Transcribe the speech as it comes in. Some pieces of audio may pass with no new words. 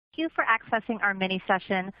you for accessing our mini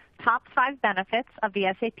session, Top 5 Benefits of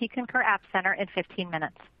the SAP Concur App Center in 15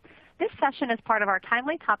 minutes. This session is part of our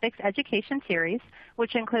Timely Topics education series,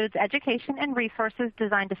 which includes education and resources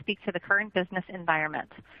designed to speak to the current business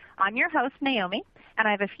environment. I'm your host, Naomi, and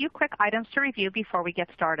I have a few quick items to review before we get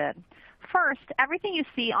started. First, everything you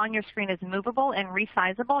see on your screen is movable and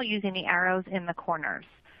resizable using the arrows in the corners.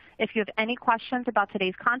 If you have any questions about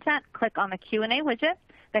today's content, click on the Q&A widget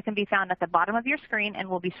that can be found at the bottom of your screen, and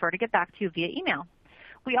we'll be sure to get back to you via email.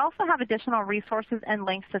 We also have additional resources and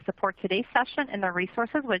links to support today's session in the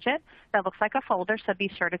Resources widget that looks like a folder, so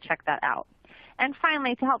be sure to check that out. And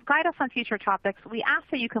finally, to help guide us on future topics, we ask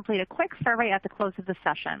that you complete a quick survey at the close of the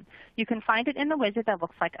session. You can find it in the widget that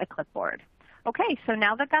looks like a clipboard. Okay, so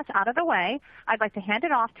now that that's out of the way, I'd like to hand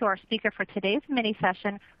it off to our speaker for today's mini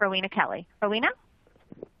session, Rowena Kelly. Rowena?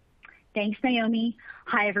 Thanks, Naomi.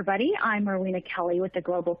 Hi, everybody. I'm Rowena Kelly with the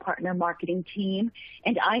Global Partner Marketing Team,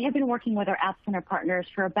 and I have been working with our App Center partners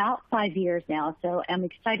for about 5 years now, so I'm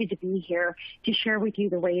excited to be here to share with you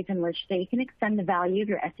the ways in which they can extend the value of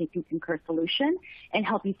your SAP Concur solution and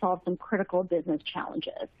help you solve some critical business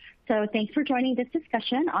challenges. So thanks for joining this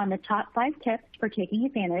discussion on the top 5 tips for taking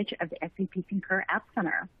advantage of the SAP Concur App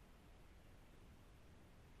Center.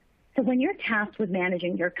 So when you're tasked with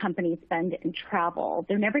managing your company's spend and travel,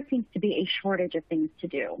 there never seems to be a shortage of things to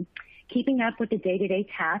do. Keeping up with the day-to-day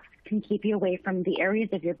tasks can keep you away from the areas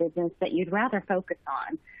of your business that you'd rather focus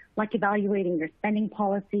on, like evaluating your spending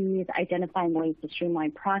policies, identifying ways to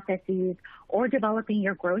streamline processes, or developing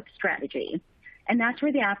your growth strategy. And that's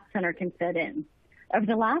where the App Center can fit in. Over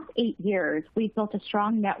the last 8 years, we've built a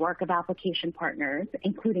strong network of application partners,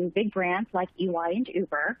 including big brands like EY and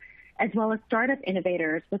Uber, as well as startup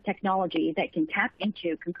innovators with technology that can tap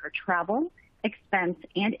into Concur travel, expense,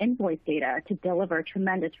 and invoice data to deliver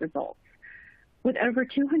tremendous results. With over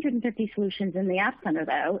 250 solutions in the App Center,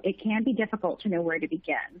 though, it can be difficult to know where to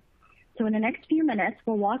begin. So in the next few minutes,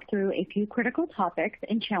 we'll walk through a few critical topics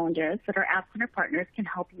and challenges that our App Center partners can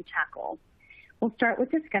help you tackle. We'll start with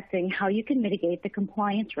discussing how you can mitigate the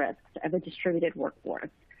compliance risks of a distributed workforce.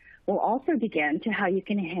 We'll also dig into how you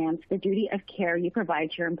can enhance the duty of care you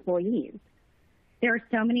provide to your employees. There are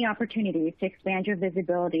so many opportunities to expand your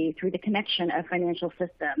visibility through the connection of financial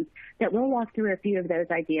systems that we'll walk through a few of those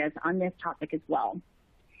ideas on this topic as well.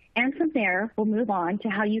 And from there, we'll move on to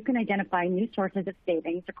how you can identify new sources of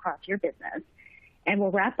savings across your business. And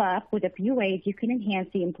we'll wrap up with a few ways you can enhance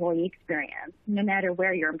the employee experience, no matter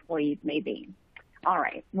where your employees may be. All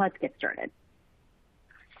right, let's get started.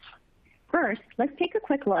 First, let's take a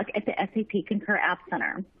quick look at the SAP Concur App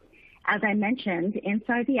Center. As I mentioned,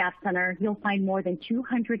 inside the App Center, you'll find more than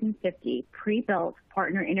 250 pre-built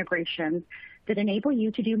partner integrations that enable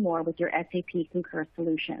you to do more with your SAP Concur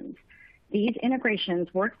solutions. These integrations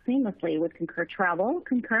work seamlessly with Concur Travel,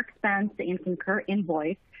 Concur Expense, and Concur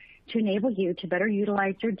Invoice to enable you to better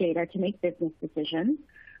utilize your data to make business decisions,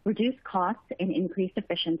 reduce costs and increase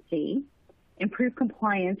efficiency, improve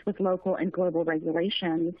compliance with local and global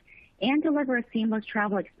regulations, and deliver a seamless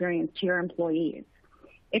travel experience to your employees.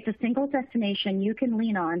 It's a single destination you can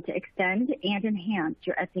lean on to extend and enhance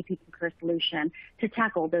your SAP Concur solution to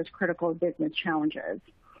tackle those critical business challenges.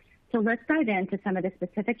 So let's dive into some of the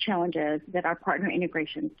specific challenges that our partner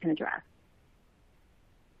integrations can address.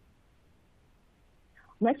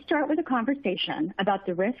 Let's start with a conversation about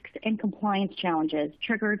the risks and compliance challenges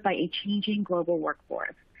triggered by a changing global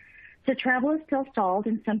workforce. So travel is still stalled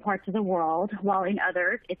in some parts of the world, while in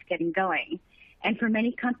others, it's getting going. And for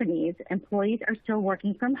many companies, employees are still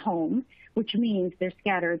working from home, which means they're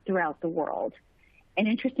scattered throughout the world. An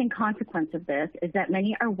interesting consequence of this is that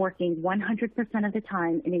many are working 100% of the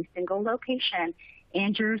time in a single location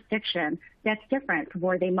and jurisdiction that's different from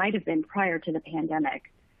where they might have been prior to the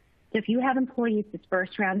pandemic. So if you have employees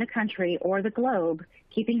dispersed around the country or the globe,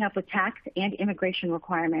 keeping up with tax and immigration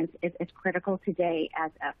requirements is as critical today as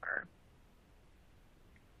ever.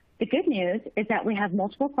 The good news is that we have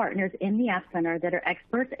multiple partners in the App Center that are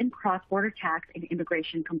experts in cross-border tax and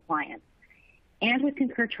immigration compliance. And with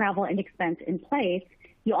Concur Travel and Expense in place,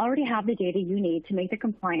 you already have the data you need to make the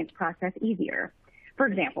compliance process easier. For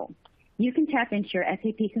example, you can tap into your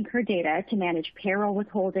SAP Concur data to manage payroll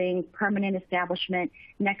withholding, permanent establishment,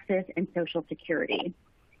 nexus, and social security.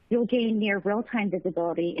 You'll gain near real-time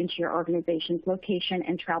visibility into your organization's location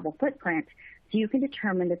and travel footprint so you can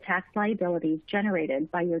determine the tax liabilities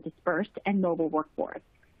generated by your dispersed and mobile workforce.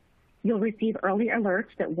 You'll receive early alerts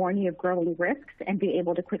that warn you of growing risks and be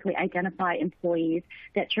able to quickly identify employees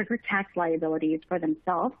that trigger tax liabilities for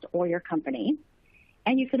themselves or your company.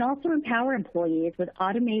 And you can also empower employees with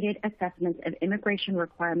automated assessments of immigration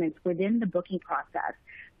requirements within the booking process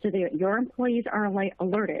so that your employees are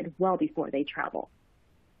alerted well before they travel.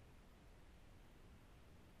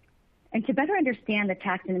 And to better understand the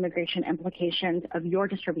tax and immigration implications of your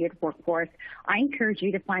distributed workforce, I encourage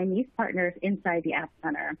you to find these partners inside the App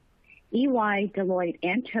Center. EY, Deloitte,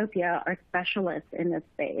 and Topia are specialists in this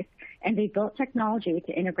space, and they built technology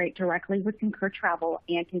to integrate directly with Concur Travel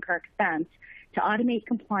and Concur Expense to automate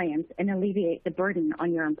compliance and alleviate the burden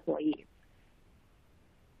on your employees.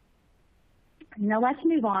 Now let's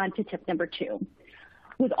move on to tip number 2.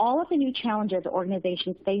 With all of the new challenges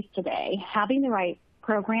organizations face today, having the right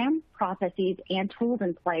program, processes, and tools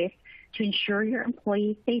in place to ensure your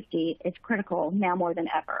employee safety is critical now more than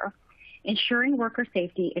ever. Ensuring worker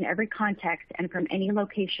safety in every context and from any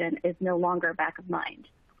location is no longer back of mind.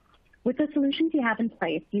 With the solutions you have in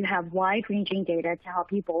place, you have wide-ranging data to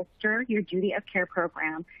help you bolster your duty of care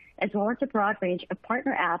program, as well as a broad range of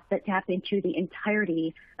partner apps that tap into the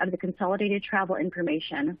entirety of the consolidated travel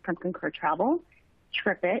information from Concur Travel,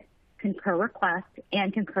 TripIt, Concur Request,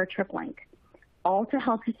 and Concur TripLink, all to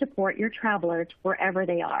help you support your travelers wherever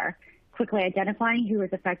they are, quickly identifying who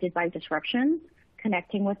is affected by disruptions,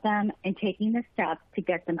 connecting with them, and taking the steps to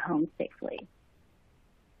get them home safely.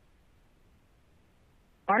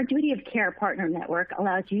 Our Duty of Care Partner Network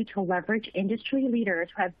allows you to leverage industry leaders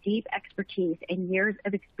who have deep expertise and years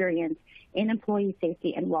of experience in employee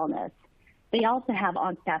safety and wellness. They also have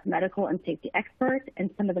on-staff medical and safety experts and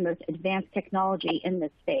some of the most advanced technology in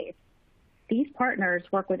this space. These partners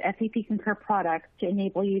work with SAP Concur products to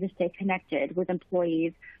enable you to stay connected with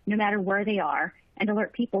employees no matter where they are and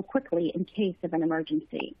alert people quickly in case of an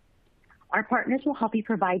emergency. Our partners will help you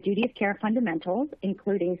provide duty of care fundamentals,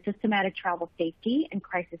 including systematic travel safety and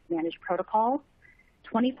crisis managed protocols,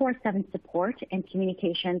 24/7 support and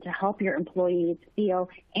communication to help your employees feel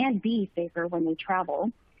and be safer when they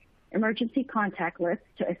travel, emergency contact lists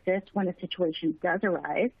to assist when a situation does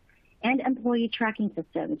arise, and employee tracking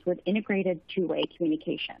systems with integrated two-way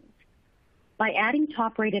communications. By adding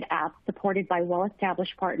top-rated apps supported by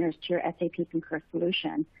well-established partners to your SAP Concur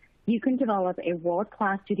solution, you can develop a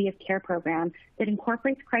world-class duty of care program that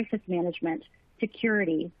incorporates crisis management,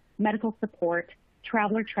 security, medical support,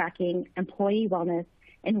 traveler tracking, employee wellness,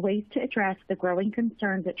 and ways to address the growing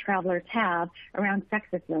concerns that travelers have around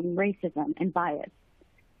sexism, racism, and bias.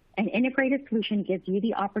 An integrated solution gives you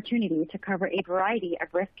the opportunity to cover a variety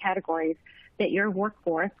of risk categories that your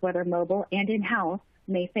workforce, whether mobile and in-house,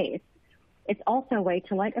 may face. It's also a way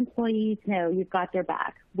to let employees know you've got their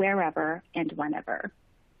back wherever and whenever.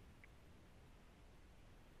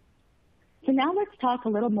 So now let's talk a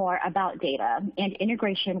little more about data and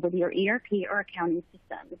integration with your ERP or accounting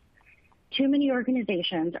systems. Too many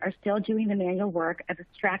organizations are still doing the manual work of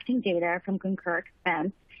extracting data from Concur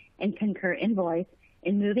Expense and Concur Invoice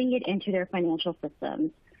and moving it into their financial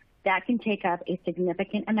systems. That can take up a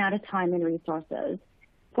significant amount of time and resources.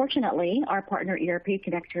 Fortunately, our partner ERP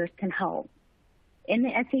connectors can help. In the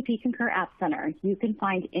SAP Concur App Center, you can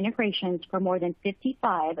find integrations for more than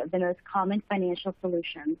 55 of the most common financial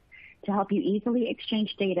solutions to help you easily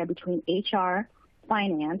exchange data between HR,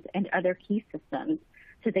 finance, and other key systems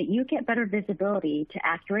so that you get better visibility to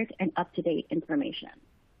accurate and up-to-date information.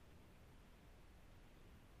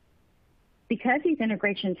 Because these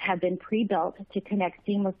integrations have been pre-built to connect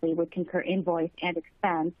seamlessly with Concur Invoice and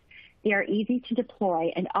Expense, they are easy to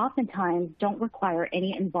deploy and oftentimes don't require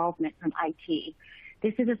any involvement from IT.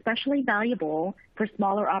 This is especially valuable for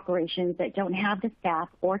smaller operations that don't have the staff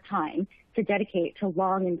or time to dedicate to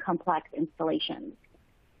long and complex installations.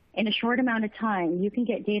 In a short amount of time, you can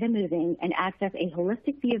get data moving and access a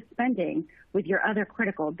holistic view of spending with your other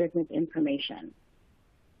critical business information.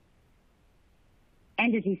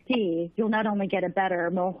 And as you see, you'll not only get a better,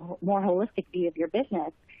 more holistic view of your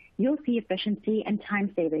business, you'll see efficiency and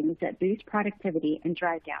time savings that boost productivity and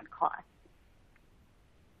drive down costs.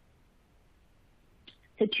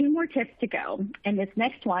 So 2 more tips to go, and this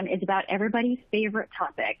next one is about everybody's favorite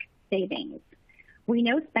topic, savings. We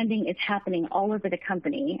know spending is happening all over the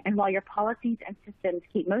company, and while your policies and systems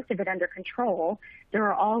keep most of it under control, there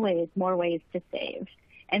are always more ways to save,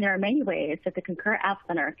 and there are many ways that the Concur App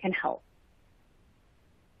Center can help.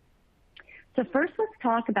 So first, let's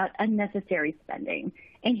talk about unnecessary spending.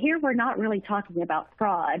 And here we're not really talking about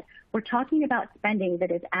fraud. We're talking about spending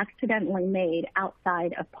that is accidentally made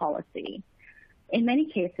outside of policy. In many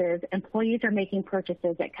cases, employees are making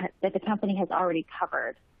purchases that the company has already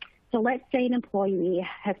covered. So let's say an employee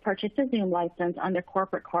has purchased a Zoom license on their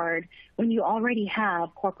corporate card when you already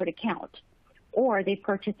have corporate account, or they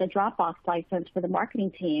purchased a Dropbox license for the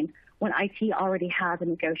marketing team when IT already has a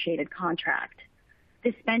negotiated contract.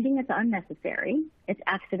 This spending is unnecessary, it's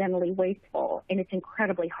accidentally wasteful, and it's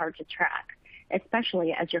incredibly hard to track.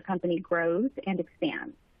 especially as your company grows and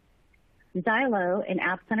expands. Xylo, an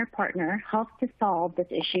App Center partner, helps to solve this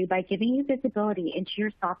issue by giving you visibility into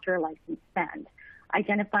your software license spend,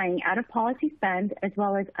 identifying out-of-policy spend as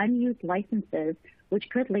well as unused licenses, which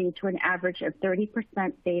could lead to an average of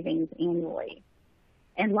 30% savings annually.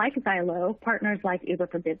 And like Xylo, partners like Uber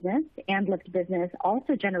for Business and Lyft Business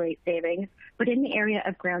also generate savings, but in the area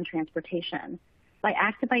of ground transportation. By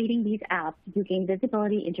activating these apps, you gain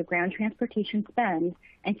visibility into ground transportation spend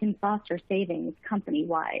and can foster savings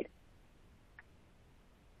company-wide.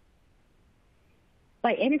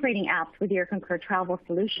 By integrating apps with your Concur travel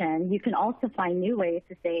solution, you can also find new ways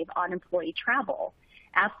to save on employee travel.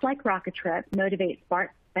 Apps like Rocket Trip motivate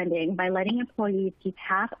smart spending by letting employees keep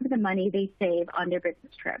half of the money they save on their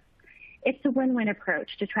business trips. It's a win-win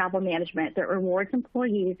approach to travel management that rewards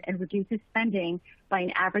employees and reduces spending by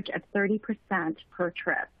an average of 30% per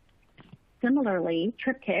trip. Similarly,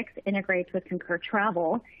 TripKicks integrates with Concur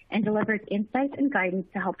Travel and delivers insights and guidance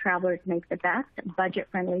to help travelers make the best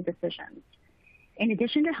budget-friendly decisions. In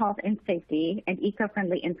addition to health and safety and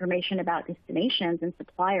eco-friendly information about destinations and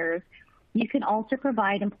suppliers, you can also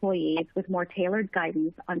provide employees with more tailored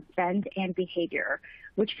guidance on spend and behavior,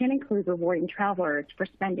 which can include rewarding travelers for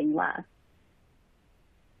spending less.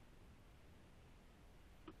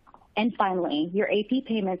 And finally, your AP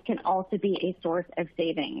payments can also be a source of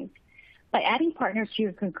savings. By adding partners to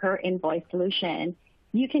your Concur invoice solution,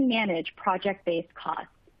 you can manage project-based costs.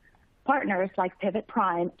 Partners like Pivot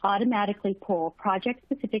Prime automatically pull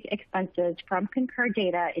project-specific expenses from Concur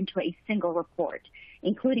data into a single report,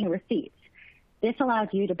 including receipts. This allows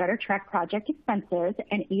you to better track project expenses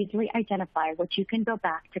and easily identify what you can bill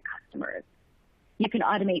back to customers. You can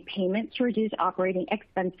automate payments to reduce operating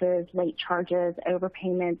expenses, late charges,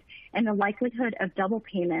 overpayments, and the likelihood of double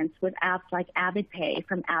payments with apps like AvidPay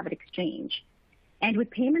from AvidXchange. And with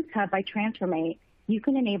Payments Hub by TransferMate, you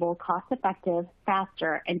can enable cost-effective,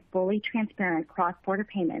 faster, and fully transparent cross-border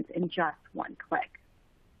payments in just one click.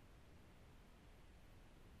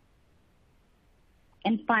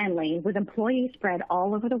 And finally, with employees spread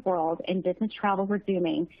all over the world and business travel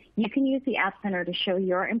resuming, you can use the App Center to show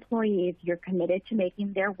your employees you're committed to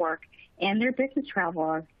making their work and their business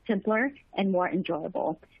travel simpler and more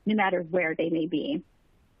enjoyable, no matter where they may be.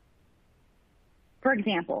 For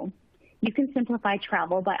example, you can simplify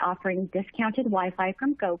travel by offering discounted Wi-Fi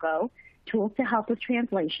from GoGo, tools to help with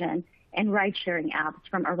translation, and ride-sharing apps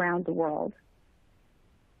from around the world.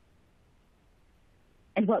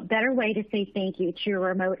 And what better way to say thank you to your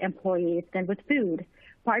remote employees than with food?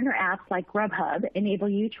 Partner apps like Grubhub enable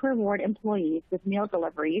you to reward employees with meal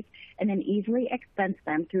deliveries and then easily expense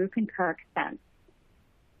them through Concur Expense.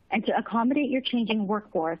 And to accommodate your changing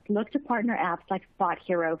workforce, look to partner apps like Spot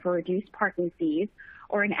Hero for reduced parking fees,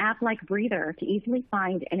 or an app like Breather to easily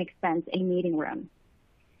find and expense a meeting room.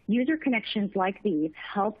 User connections like these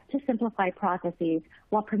help to simplify processes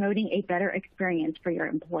while promoting a better experience for your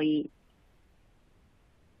employees.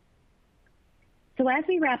 So as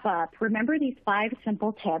we wrap up, remember these 5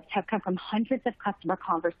 simple tips have come from hundreds of customer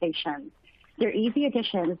conversations. They're easy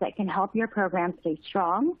additions that can help your program stay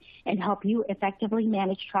strong and help you effectively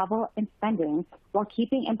manage travel and spending while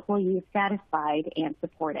keeping employees satisfied and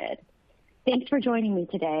supported. Thanks for joining me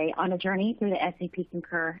today on a journey through the SAP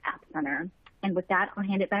Concur App Center. And with that, I'll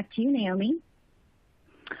hand it back to you, Naomi.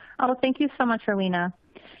 Oh, thank you so much, Erlina.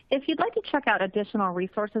 If you'd like to check out additional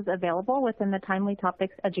resources available within the Timely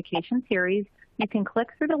Topics Education Series, you can click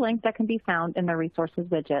through the link that can be found in the Resources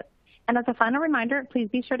widget. And as a final reminder, please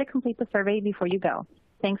be sure to complete the survey before you go.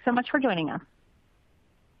 Thanks so much for joining us.